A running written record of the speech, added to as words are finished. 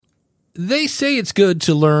they say it's good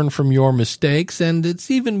to learn from your mistakes, and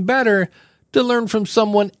it's even better to learn from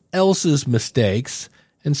someone else's mistakes.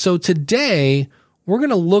 And so today, we're going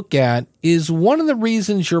to look at, is one of the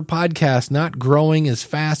reasons your podcast not growing as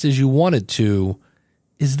fast as you want it to,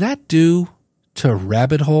 is that due to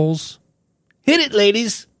rabbit holes? Hit it,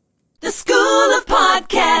 ladies. The School of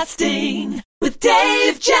Podcasting with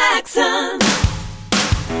Dave Jackson.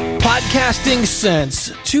 Podcasting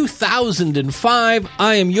since 2005.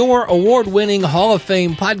 I am your award-winning Hall of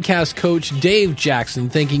Fame podcast coach, Dave Jackson.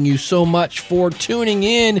 Thanking you so much for tuning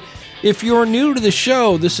in. If you're new to the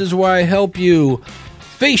show, this is where I help you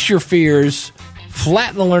face your fears,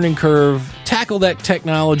 flatten the learning curve, tackle that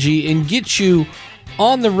technology, and get you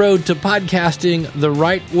on the road to podcasting the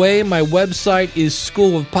right way. My website is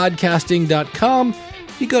schoolofpodcasting.com.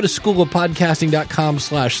 You go to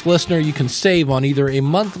schoolofpodcasting.com/listener. You can save on either a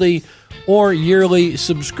monthly or yearly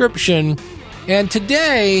subscription. And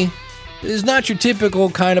today is not your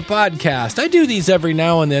typical kind of podcast. I do these every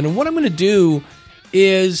now and then. And what I'm going to do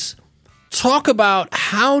is talk about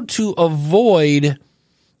how to avoid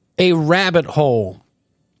a rabbit hole.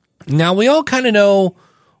 Now, we all kind of know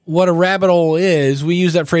what a rabbit hole is. We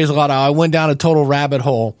use that phrase a lot. I went down a total rabbit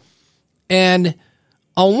hole. And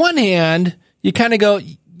on one hand, you kind of go,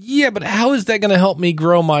 yeah, but how is that going to help me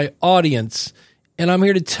grow my audience? And I'm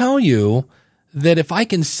here to tell you that if I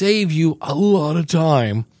can save you a lot of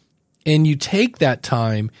time, and you take that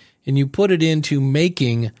time and you put it into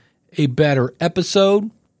making a better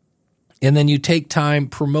episode, and then you take time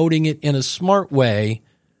promoting it in a smart way,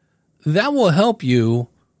 that will help you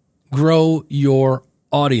grow your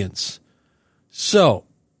audience. So,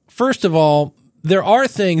 first of all, there are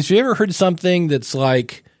things. Have you ever heard something that's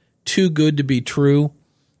like too good to be true?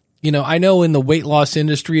 You know, I know in the weight loss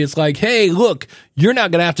industry, it's like, hey, look, you're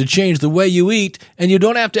not going to have to change the way you eat, and you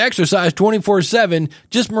don't have to exercise 24/7.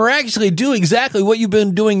 Just miraculously do exactly what you've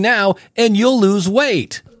been doing now, and you'll lose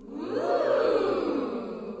weight.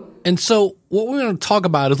 And so what we're going to talk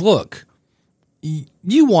about is, look,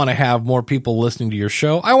 you want to have more people listening to your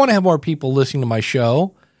show. I want to have more people listening to my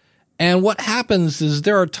show. And what happens is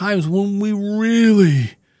there are times when we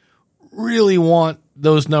really, really want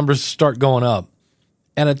those numbers to start going up.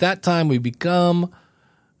 And at that time, we become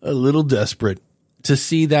a little desperate to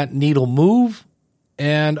see that needle move,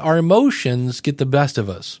 and our emotions get the best of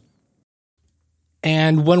us.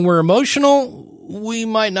 And when we're emotional, we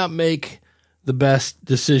might not make the best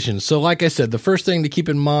decisions. So like I said, the first thing to keep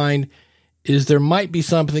in mind is there might be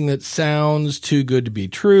something that sounds too good to be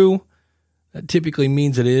true. That typically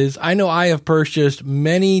means it is. I know I have purchased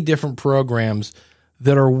many different programs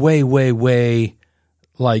that are way, way, way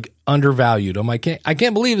like undervalued. I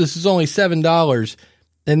can't believe this is only $7.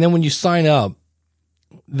 And then when you sign up,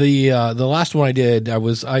 the last one I did,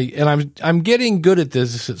 I'm getting good at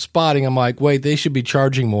this at spotting. I'm like, wait, they should be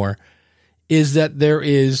charging more. Is that there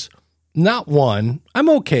is not one. I'm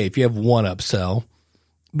okay if you have one upsell,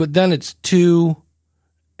 but then it's two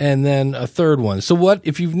and then a third one. So what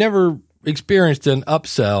if you've never experienced an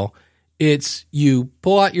upsell? It's you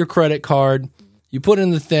pull out your credit card, you put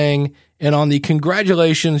in the thing, and on the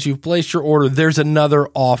congratulations, you've placed your order, there's another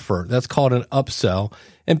offer. That's called an upsell.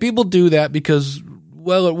 And people do that because,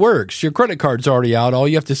 well, it works. Your credit card's already out. All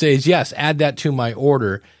you have to say is, yes, add that to my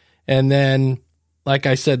order. And then, like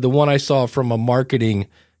I said, the one I saw from a marketing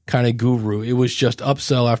kind of guru, it was just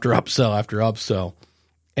upsell after upsell after upsell.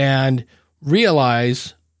 And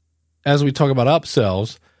realize, as we talk about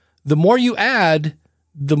upsells, the more you add,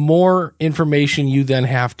 the more information you then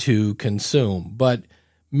have to consume. But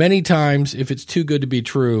many times, if it's too good to be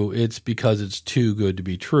true, it's because it's too good to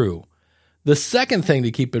be true. The second thing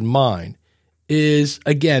to keep in mind is,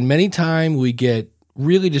 again, many times we get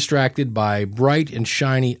really distracted by bright and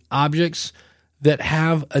shiny objects that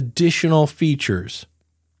have additional features.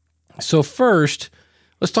 So first,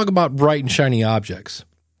 let's talk about bright and shiny objects.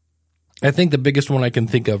 I think the biggest one I can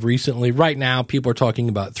think of recently, right now, people are talking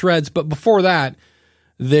about Threads, but before that,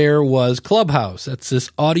 there was Clubhouse. That's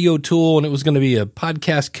this audio tool, and it was going to be a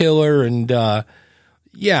podcast killer, and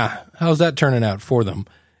how's that turning out for them?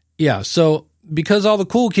 Yeah, so because all the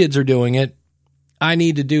cool kids are doing it, I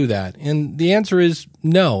need to do that. And the answer is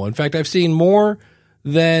no. In fact, I've seen more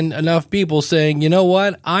than enough people saying, you know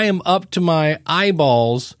what, I am up to my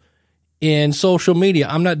eyeballs in social media.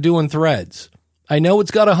 I'm not doing Threads. I know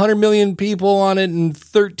it's got 100 million people on it in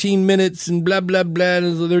 13 minutes and blah, blah, blah.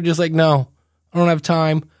 And they're just like, no, I don't have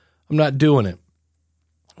time. I'm not doing it.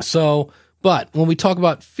 So, but when we talk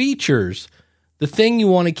about features, the thing you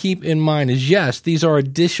want to keep in mind is, yes, these are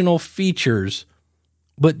additional features,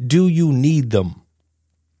 but do you need them?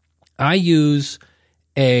 I use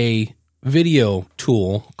a video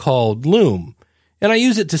tool called Loom. And I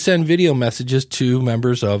use it to send video messages to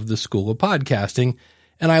members of the School of Podcasting.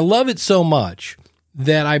 And I love it so much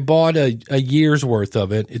that I bought a year's worth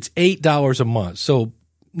of it. It's $8 a month. So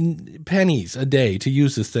pennies a day to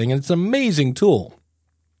use this thing. And it's an amazing tool.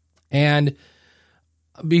 And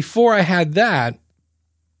before I had that,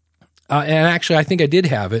 and actually I think I did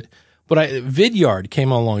have it, but Vidyard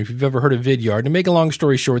came along. If you've ever heard of Vidyard, to make a long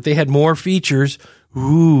story short, they had more features.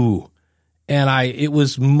 Ooh. And it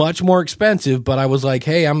was much more expensive, but I was like,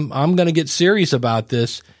 hey, I'm going to get serious about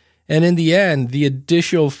this. And in the end, the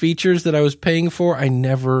additional features that I was paying for, I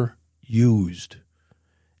never used.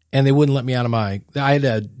 And they wouldn't let me out of I had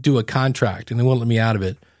to do a contract and they wouldn't let me out of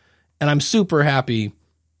it. And I'm super happy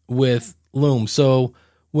with Loom. So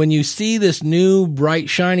when you see this new bright,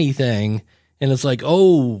 shiny thing and it's like,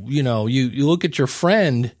 oh, you look at your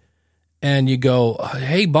friend and you go,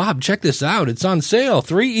 hey, Bob, check this out. It's on sale.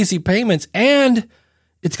 3 easy payments and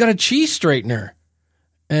it's got a cheese straightener.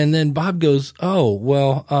 And then Bob goes, oh,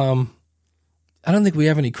 well, I don't think we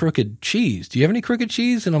have any crooked cheese. Do you have any crooked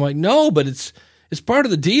cheese? And I'm like, no, but it's part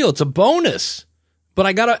of the deal. It's a bonus, but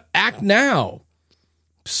I got to act now.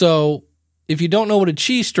 So if you don't know what a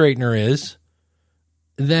cheese straightener is,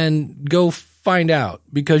 then go find out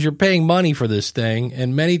because you're paying money for this thing.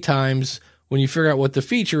 And many times when you figure out what the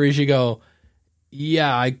feature is, you go,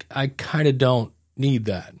 yeah, I kind of don't need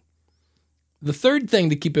that. The third thing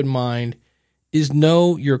to keep in mind is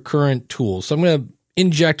know your current tools. So I'm going to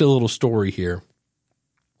inject a little story here.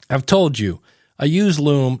 I've told you, I use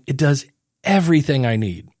Loom. It does everything I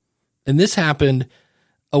need. And this happened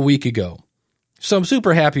a week ago. So I'm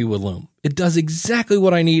super happy with Loom. It does exactly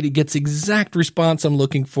what I need. It gets exact response I'm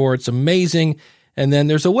looking for. It's amazing. And then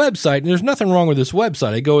there's a website, and there's nothing wrong with this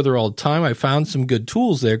website. I go there all the time. I found some good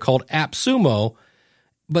tools there called AppSumo,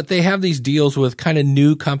 but they have these deals with kind of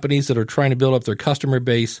new companies that are trying to build up their customer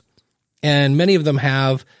base. And many of them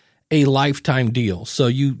have a lifetime deal. So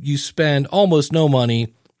you spend almost no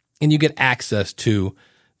money and you get access to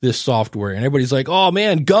this software. And everybody's like, oh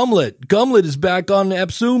man, Gumlet. Gumlet is back on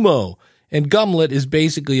AppSumo. And Gumlet is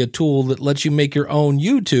basically a tool that lets you make your own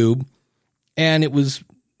YouTube. And it was,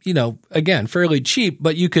 again, fairly cheap,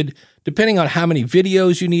 but you could, depending on how many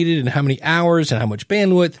videos you needed and how many hours and how much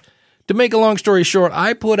bandwidth, to make a long story short,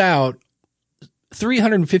 I put out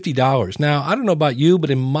 $350. Now, I don't know about you, but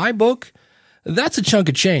in my book, that's a chunk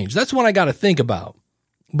of change. That's one I got to think about.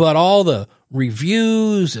 But all the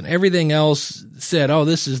reviews and everything else said, oh,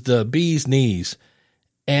 this is the bee's knees.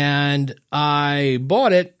 And I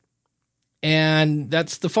bought it. And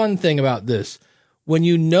that's the fun thing about this. When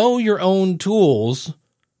you know your own tools,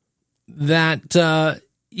 that,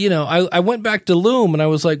 I went back to Loom and I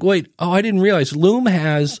was like, wait, I didn't realize Loom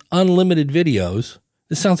has unlimited videos.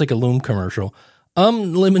 This sounds like a Loom commercial.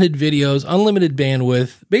 Unlimited videos, unlimited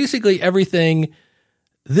bandwidth, basically everything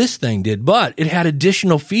this thing did, but it had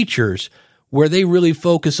additional features where they really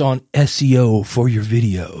focus on SEO for your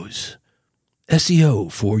videos.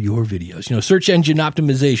 SEO for your videos, search engine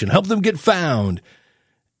optimization, help them get found.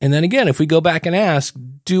 And then again, if we go back and ask,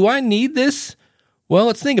 do I need this? Well,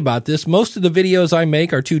 let's think about this. Most of the videos I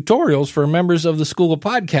make are tutorials for members of the School of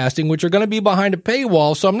Podcasting, which are going to be behind a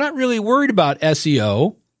paywall. So I'm not really worried about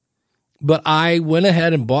SEO. But I went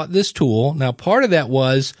ahead and bought this tool. Now, part of that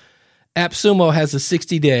was AppSumo has a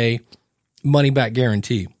 60-day money-back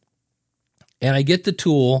guarantee. And I get the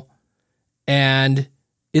tool, and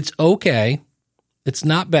it's okay. It's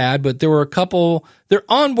not bad, but there were their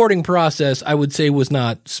onboarding process, I would say, was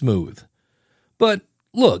not smooth. But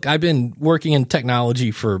look, I've been working in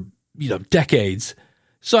technology for, decades,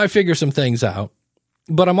 so I figure some things out.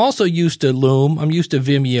 But I'm also used to Loom. I'm used to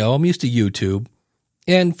Vimeo. I'm used to YouTube.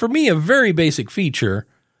 And for me, a very basic feature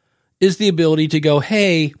is the ability to go,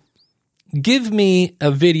 hey, give me a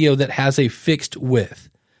video that has a fixed width.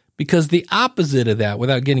 Because the opposite of that,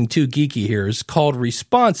 without getting too geeky here, is called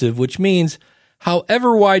responsive, which means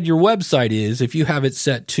however wide your website is, if you have it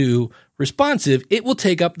set to responsive, it will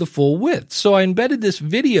take up the full width. So I embedded this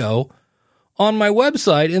video on my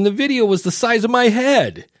website, and the video was the size of my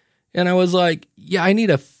head. And I was like, yeah, I need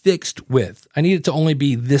a fixed width. I need it to only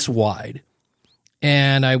be this wide.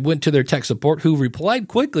 And I went to their tech support, who replied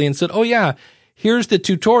quickly and said, oh yeah, here's the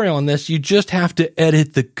tutorial on this. You just have to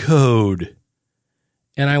edit the code.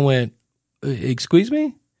 And I went, excuse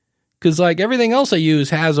me? Because like everything else I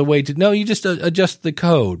use has a way to, no, you just adjust the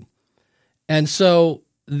code. And so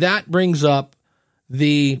that brings up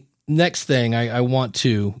the next thing I want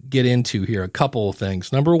to get into here, a couple of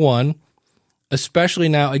things. Number one, especially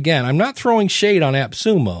now, again, I'm not throwing shade on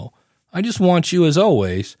AppSumo. I just want you, as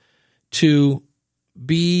always, to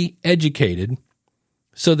be educated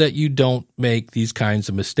so that you don't make these kinds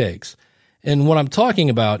of mistakes. And what I'm talking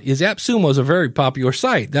about is AppSumo is a very popular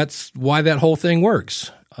site. That's why that whole thing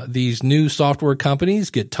works. These new software companies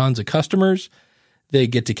get tons of customers. They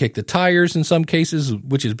get to kick the tires in some cases,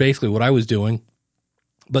 which is basically what I was doing.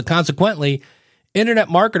 But consequently, internet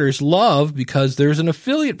marketers love because there's an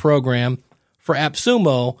affiliate program for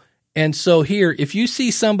AppSumo. And so here, if you see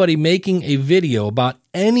somebody making a video about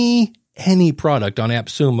any product on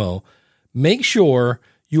AppSumo, make sure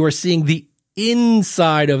you are seeing the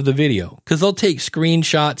inside of the video, because they'll take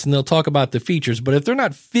screenshots and they'll talk about the features. But if they're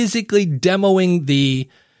not physically demoing the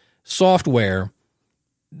software,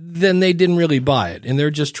 then they didn't really buy it. And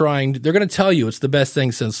they're going to tell you it's the best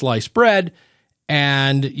thing since sliced bread,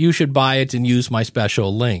 and you should buy it and use my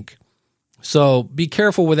special link. So be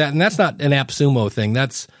careful with that. And that's not an AppSumo thing.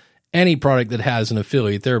 That's any product that has an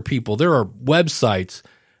affiliate. There are websites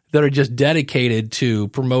that are just dedicated to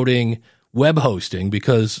promoting web hosting,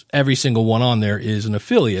 because every single one on there is an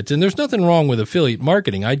affiliate. And there's nothing wrong with affiliate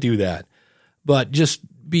marketing. I do that. But just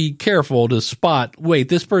be careful to spot, wait,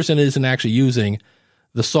 this person isn't actually using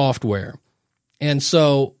the software. And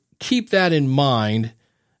so keep that in mind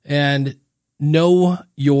and know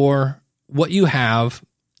what you have,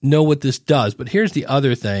 know what this does. But here's the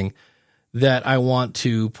other thing that I want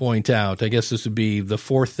to point out. I guess this would be the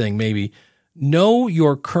fourth thing, maybe. Know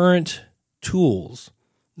your current tools.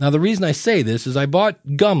 Now, the reason I say this is I bought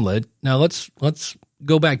Gumlet. Now, let's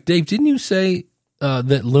go back. Dave, didn't you say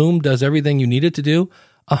that Loom does everything you need it to do?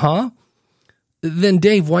 Then,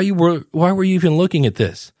 Dave, why were you even looking at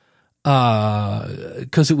this?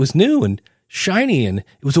 Because it was new and shiny, and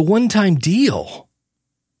it was a one-time deal.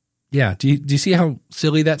 Yeah, do you see how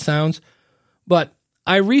silly that sounds? But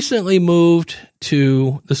I recently moved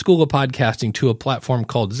to the School of Podcasting to a platform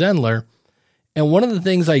called Zenler, and one of the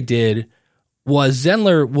things I did was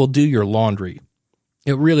Zenler will do your laundry.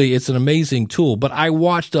 It's an amazing tool, but I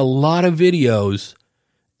watched a lot of videos,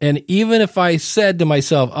 and even if I said to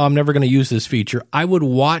myself, I'm never going to use this feature, I would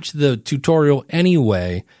watch the tutorial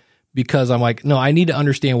anyway, because I'm like, no, I need to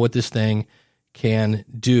understand what this thing can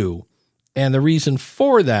do. And the reason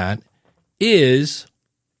for that is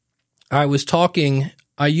I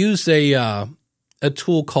use a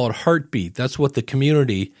tool called Heartbeat. That's what the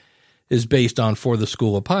community is based on for the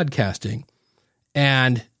School of Podcasting.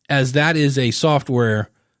 And as that is a software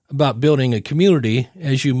about building a community,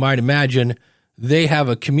 as you might imagine, they have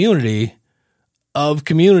a community of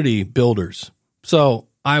community builders. So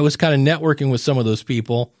I was kind of networking with some of those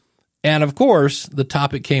people. And of course, the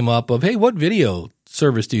topic came up of, hey, what video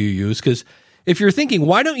service do you use? Because if you're thinking,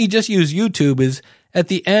 why don't you just use YouTube, is at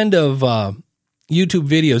the end of YouTube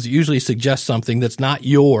videos, it usually suggests something that's not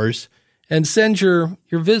yours and send your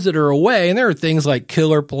visitor away. And there are things like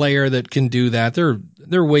Killer Player that can do that. There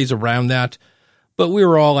are ways around that. But we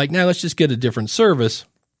were all like, now let's just get a different service.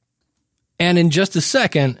 And in just a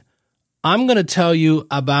second, I'm going to tell you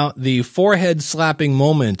about the forehead slapping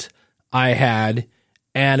moment I had.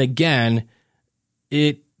 And again,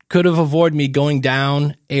 it could have avoided me going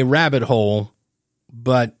down a rabbit hole,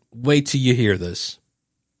 but wait till you hear this.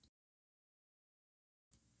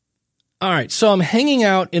 All right, so I'm hanging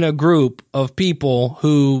out in a group of people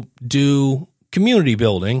who do community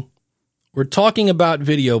building. We're talking about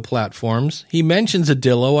video platforms. He mentions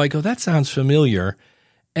Adillo. I go, that sounds familiar.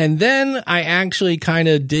 And then I actually kind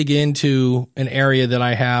of dig into an area that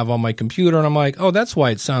I have on my computer, and I'm like, oh, that's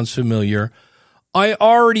why it sounds familiar. I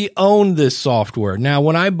already own this software. Now,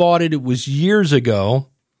 when I bought it, it was years ago,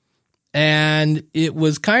 and it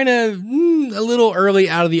was kind of a little early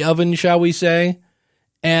out of the oven, shall we say.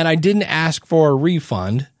 And I didn't ask for a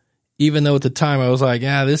refund, even though at the time I was like,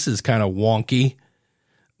 this is kind of wonky.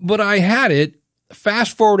 But I had it.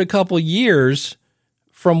 Fast forward a couple years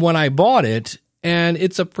from when I bought it, and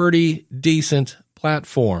it's a pretty decent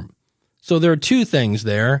platform. So there are two things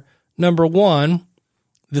there. Number one,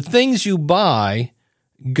 the things you buy,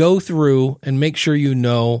 go through and make sure you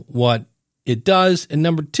know what it does. And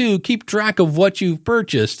number two, keep track of what you've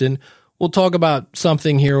purchased. And we'll talk about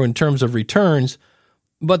something here in terms of returns.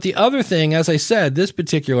 But the other thing, as I said, this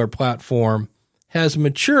particular platform has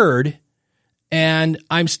matured, and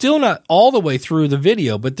I'm still not all the way through the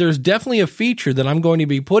video, but there's definitely a feature that I'm going to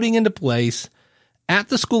be putting into place at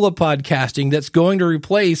the School of Podcasting that's going to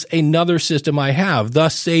replace another system I have,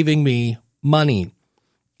 thus saving me money.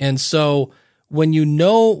 And so when you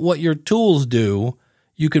know what your tools do,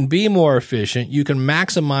 you can be more efficient, you can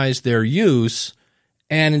maximize their use,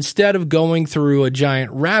 and instead of going through a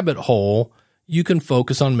giant rabbit hole, you can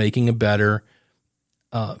focus on making a better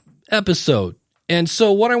episode. And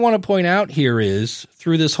so what I want to point out here is,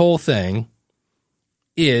 through this whole thing,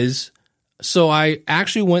 is So I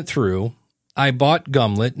actually went through, I bought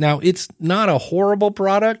Gumlet. Now, it's not a horrible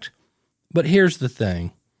product, but here's the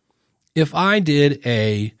thing. If I did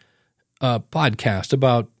a podcast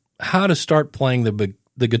about how to start playing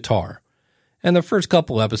the guitar, and the first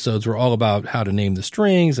couple episodes were all about how to name the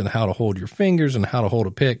strings and how to hold your fingers and how to hold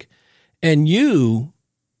a pick, and you,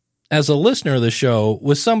 as a listener of the show,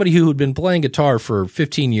 was somebody who had been playing guitar for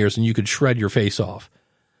 15 years and you could shred your face off,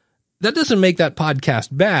 that doesn't make that podcast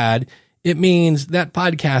bad. It means that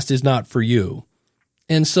podcast is not for you.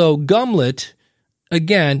 And so Gumlet,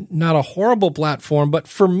 again, not a horrible platform, but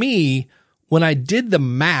for me, when I did the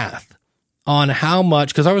math on how much,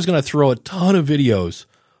 because I was going to throw a ton of videos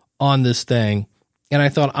on this thing, and I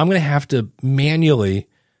thought I'm going to have to manually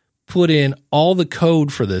put in all the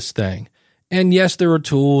code for this thing. And yes, there are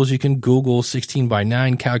tools. You can Google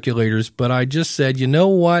 16:9 calculators, but I just said, you know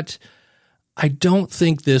what? I don't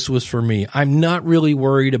think this was for me. I'm not really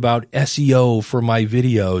worried about SEO for my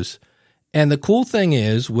videos. And the cool thing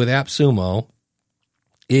is with AppSumo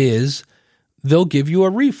is they'll give you a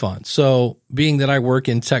refund. So being that I work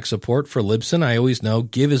in tech support for Libsyn, I always know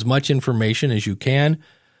give as much information as you can.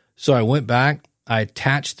 So I went back, I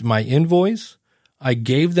attached my invoice, I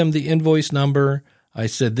gave them the invoice number, I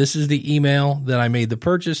said, this is the email that I made the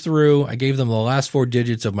purchase through. I gave them the last 4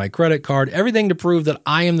 digits of my credit card, everything to prove that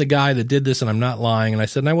I am the guy that did this and I'm not lying. And I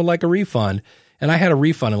said, and I would like a refund. And I had a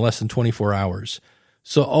refund in less than 24 hours.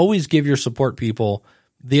 So always give your support people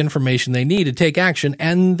the information they need to take action,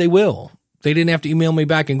 and they will. They didn't have to email me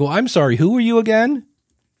back and go, I'm sorry, who are you again?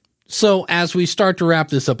 So as we start to wrap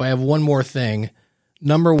this up, I have one more thing.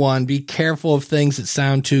 Number one, be careful of things that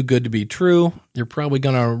sound too good to be true. You're probably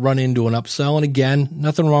going to run into an upsell. And again,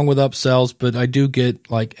 nothing wrong with upsells, but I do get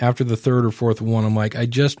like after the third or fourth one, I'm like, I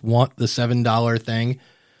just want the $7 thing.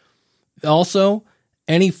 Also,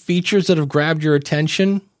 any features that have grabbed your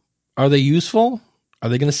attention, are they useful? Are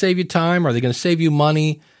they going to save you time? Are they going to save you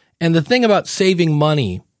money? And the thing about saving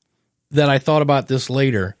money that I thought about this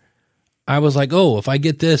later, I was like, oh, if I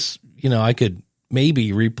get this, I could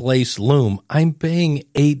maybe replace Loom. I'm paying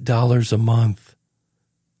 $8 a month.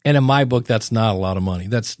 And in my book, that's not a lot of money.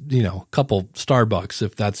 That's, a couple Starbucks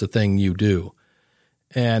if that's a thing you do.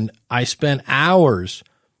 And I spent hours.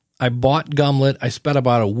 I bought Gumlet. I spent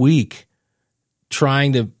about a week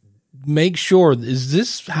trying to make sure, is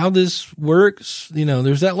this how this works?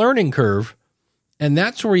 There's that learning curve. And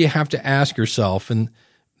that's where you have to ask yourself, and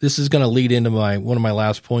this is going to lead into one of my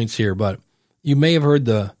last points here, but you may have heard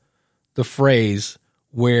the phrase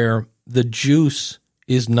where the juice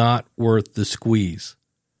is not worth the squeeze,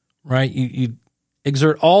 right? You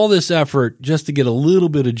exert all this effort just to get a little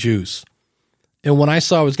bit of juice. And when I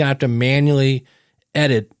saw I was going to have to manually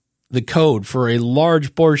edit the code for a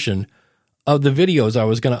large portion of the videos I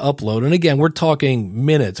was going to upload, and again, we're talking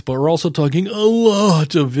minutes, but we're also talking a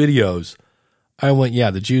lot of videos, I went,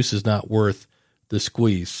 yeah, the juice is not worth the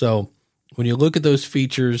squeeze. So when you look at those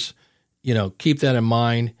features, keep that in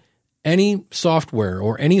mind. Any software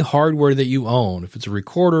or any hardware that you own, if it's a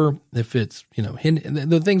recorder, if it's,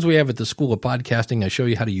 the things we have at the School of Podcasting, I show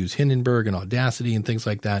you how to use Hindenburg and Audacity and things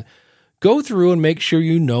like that. Go through and make sure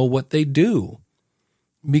you know what they do,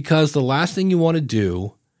 because the last thing you want to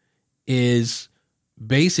do is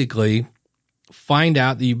basically find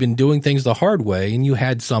out that you've been doing things the hard way and you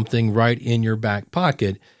had something right in your back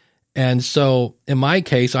pocket. And so in my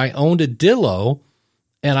case, I owned a Dillo,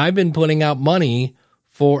 and I've been putting out money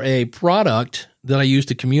for a product that I use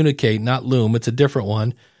to communicate, not Loom, it's a different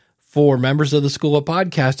one, for members of the School of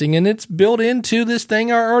Podcasting, and it's built into this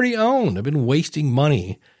thing I already own. I've been wasting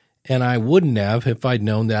money, and I wouldn't have if I'd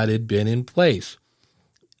known that had been in place.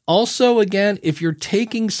 Also, again, if you're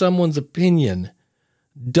taking someone's opinion,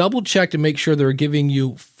 double check to make sure they're giving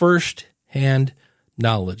you first-hand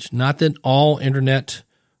knowledge. Not that all internet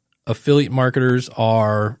affiliate marketers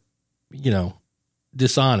are,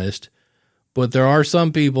 dishonest, but there are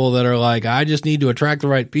some people that are like, I just need to attract the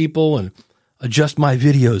right people and adjust my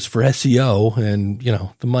videos for SEO, and,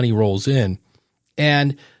 the money rolls in.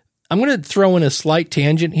 And I'm going to throw in a slight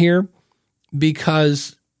tangent here,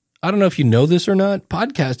 because I don't know if you know this or not,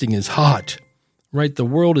 podcasting is hot, right? The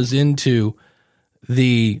world is into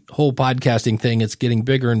the whole podcasting thing. It's getting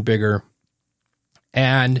bigger and bigger.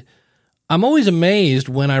 And I'm always amazed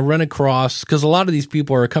when I run across, because a lot of these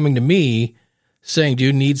people are coming to me saying, do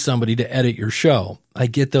you need somebody to edit your show? I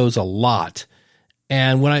get those a lot.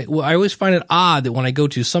 And I always find it odd that when I go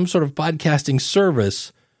to some sort of podcasting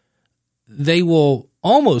service, they will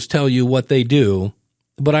almost tell you what they do,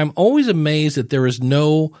 but I'm always amazed that there is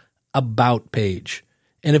no about page.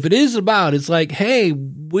 And if it is about, it's like, hey,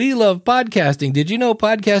 we love podcasting. Did you know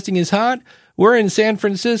podcasting is hot? We're in San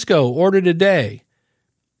Francisco, order today.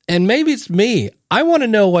 And maybe it's me. I want to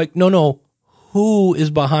know, like, no, who is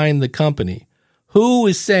behind the company? Who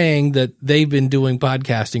is saying that they've been doing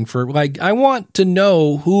podcasting for, like, I want to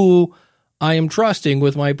know who I am trusting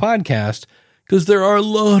with my podcast, because there are a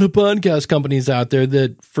lot of podcast companies out there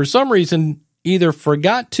that for some reason either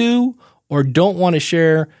forgot to or don't want to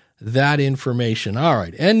share that information. All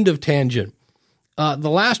right, end of tangent. The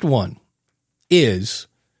last one is,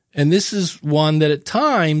 and this is one that at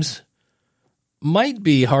times might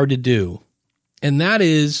be hard to do, and that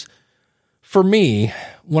is, for me,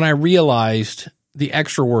 when I realized the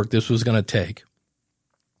extra work this was going to take,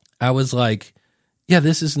 I was like, yeah,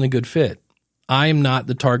 this isn't a good fit. I am not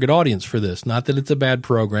the target audience for this. Not that it's a bad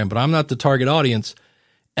program, but I'm not the target audience,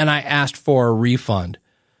 and I asked for a refund.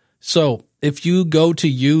 So if you go to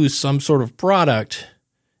use some sort of product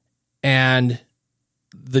and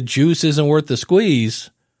the juice isn't worth the squeeze,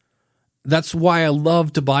 that's why I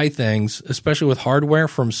love to buy things, especially with hardware,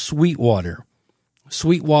 from Sweetwater.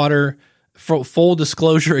 Sweetwater, for full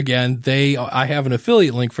disclosure again, I have an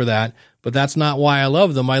affiliate link for that, but that's not why I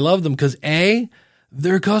love them. I love them because A,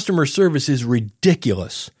 their customer service is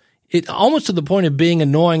ridiculous. It almost to the point of being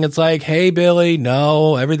annoying. It's like, hey, Billy,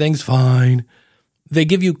 no, everything's fine. They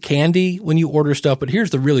give you candy when you order stuff, but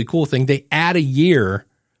here's the really cool thing. They add a year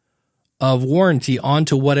of warranty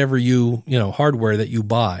onto whatever hardware that you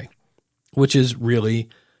buy, which is really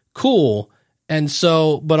cool. And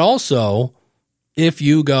so, but also, if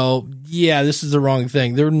you go, yeah, this is the wrong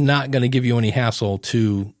thing, they're not going to give you any hassle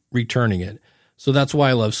to returning it. So that's why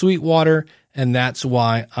I love Sweetwater, and that's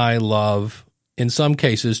why I love, in some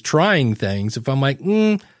cases, trying things. If I'm like,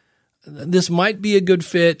 this might be a good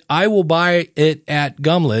fit, I will buy it at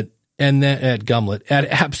Gumlet, and then at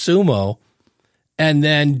AppSumo, and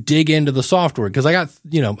then dig into the software. Because I got,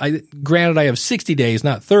 granted I have 60 days,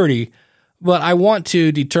 not 30, but I want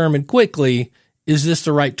to determine quickly, is this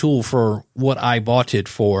the right tool for what I bought it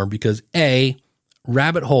for? Because A,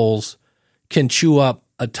 rabbit holes can chew up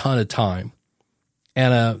a ton of time.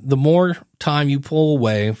 And the more time you pull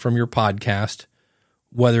away from your podcast,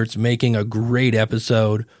 whether it's making a great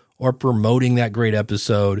episode or promoting that great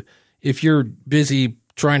episode, if you're busy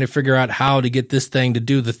trying to figure out how to get this thing to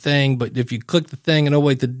do the thing, but if you click the thing and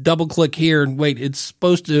wait, the double click here and wait, it's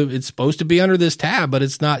supposed to be under this tab, but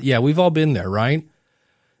it's not. Yeah, we've all been there, right?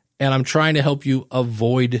 And I'm trying to help you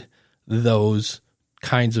avoid those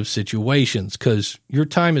kinds of situations because your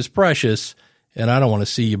time is precious and I don't want to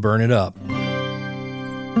see you burn it up.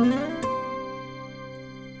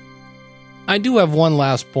 I do have one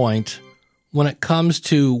last point when it comes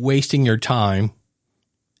to wasting your time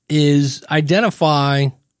is identify,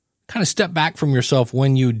 kind of step back from yourself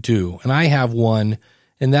when you do. And I have one,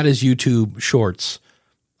 and that is YouTube Shorts.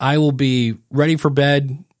 I will be ready for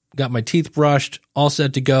bed, got my teeth brushed, all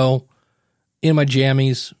set to go, in my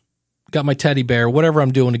jammies, got my teddy bear, whatever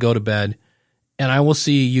I'm doing to go to bed, and I will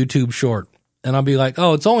see a YouTube short. And I'll be like,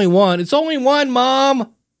 oh, it's only one. It's only one,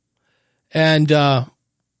 Mom. And the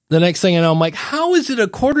next thing I know, I'm like, how is it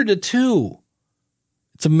 1:45?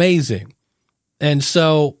 It's amazing. And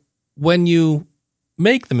so when you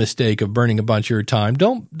make the mistake of burning a bunch of your time,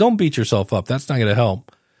 don't beat yourself up. That's not going to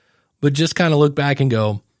help. But just kind of look back and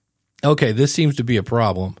go, okay, this seems to be a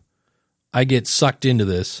problem. I get sucked into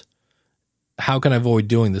this. How can I avoid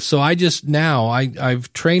doing this? So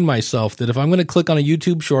I've trained myself that if I'm going to click on a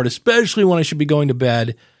YouTube short, especially when I should be going to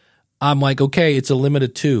bed, I'm like, okay, it's a limit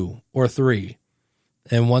of 2 or 3.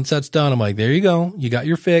 And once that's done, I'm like, there you go. You got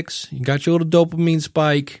your fix. You got your little dopamine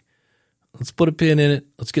spike. Let's put a pin in it.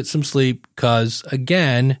 Let's get some sleep. Because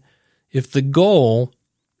again, if the goal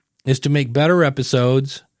is to make better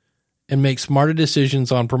episodes and make smarter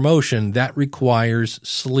decisions on promotion, that requires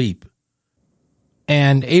sleep.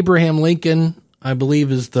 And Abraham Lincoln, I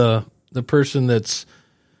believe, is the person that's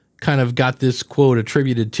kind of got this quote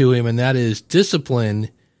attributed to him, and that is, discipline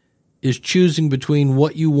is choosing between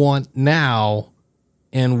what you want now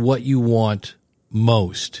and what you want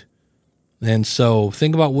most. And so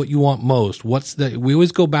think about what you want most. We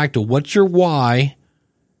always go back to what's your why.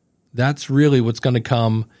 That's really what's going to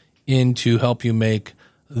come in to help you make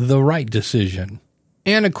the right decision.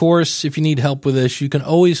 And of course, if you need help with this, you can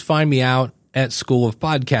always find me out at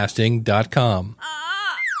schoolofpodcasting.com.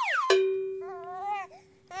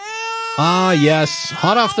 Yes,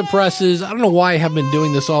 hot off the presses. I don't know why I have been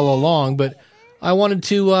doing this all along, but I wanted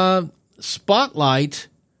to spotlight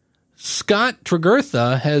Scott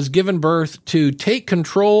Tregurtha has given birth to Take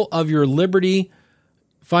Control of Your Liberty.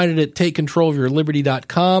 Find it at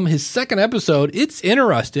takecontrolofyourliberty.com. His second episode, it's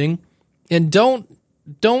interesting. And don't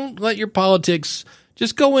let your politics,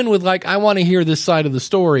 just go in with like, I want to hear this side of the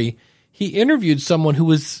story. he interviewed someone who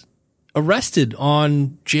was arrested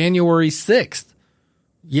on January 6th.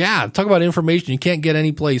 Yeah, talk about information you can't get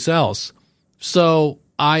anyplace else. So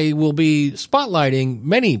I will be spotlighting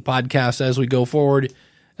many podcasts as we go forward,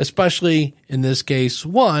 especially in this case,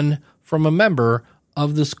 one from a member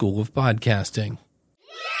of the School of Podcasting.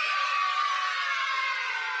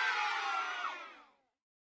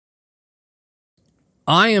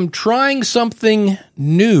 I am trying something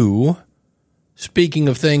new. Speaking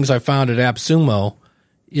of things I found at AppSumo,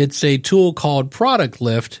 it's a tool called Product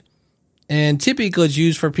Lift, and typically it's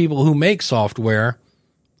used for people who make software.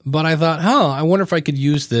 But I thought, I wonder if I could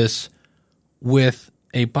use this with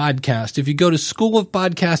a podcast. If you go to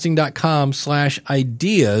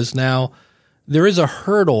schoolofpodcasting.com/ideas, now there is a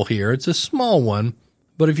hurdle here. It's a small one,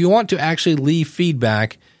 but if you want to actually leave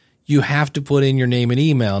feedback, you have to put in your name and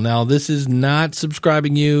email. Now, this is not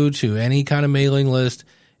subscribing you to any kind of mailing list.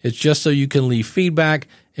 It's just so you can leave feedback,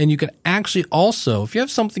 and you can actually also, if you have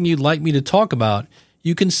something you'd like me to talk about,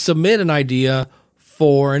 you can submit an idea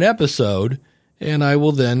for an episode, and I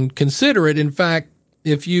will then consider it. In fact,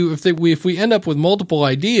 if we end up with multiple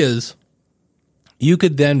ideas, you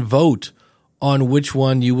could then vote on which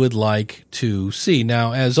one you would like to see.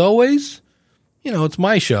 Now, as always, it's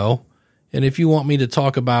my show, and if you want me to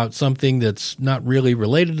talk about something that's not really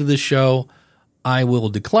related to this show, I will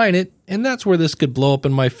decline it, and that's where this could blow up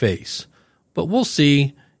in my face. But we'll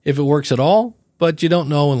see if it works at all, but you don't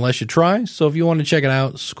know unless you try. So if you want to check it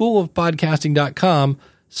out,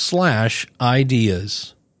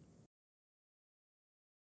 schoolofpodcasting.com/ideas.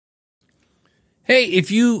 Hey, if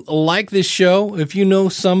you like this show, if you know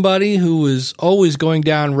somebody who is always going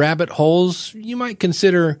down rabbit holes, you might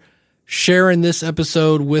consider sharing this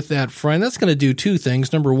episode with that friend. That's going to do two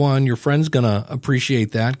things. Number one, your friend's going to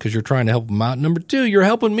appreciate that because you're trying to help them out. Number two, you're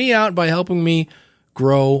helping me out by helping me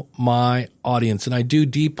grow my audience. And I do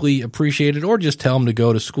deeply appreciate it. Or just tell them to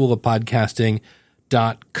go to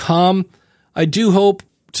schoolofpodcasting.com. I do hope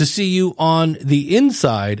to see you on the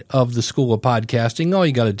inside of the School of Podcasting. All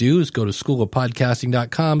you got to do is go to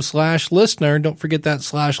schoolofpodcasting.com/listener. Don't forget that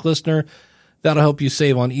 /listener. That'll help you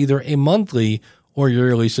save on either a monthly or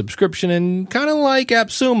yearly subscription. And kind of like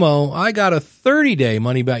AppSumo, I got a 30-day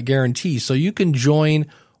money-back guarantee, so you can join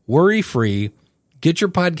worry-free, get your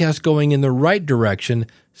podcast going in the right direction,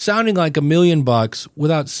 sounding like $1 million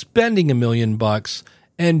without spending $1 million,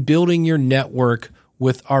 and building your network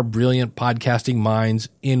with our brilliant podcasting minds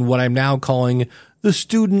in what I'm now calling the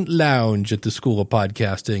student lounge at the School of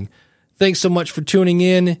Podcasting. Thanks so much for tuning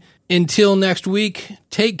in. Until next week,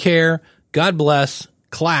 take care. God bless.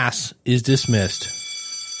 Class is dismissed.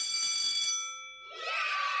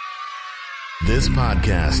 This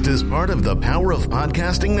podcast is part of the Power of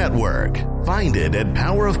Podcasting Network. Find it at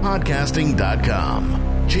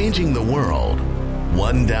powerofpodcasting.com. Changing the world,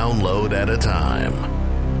 one download at a time.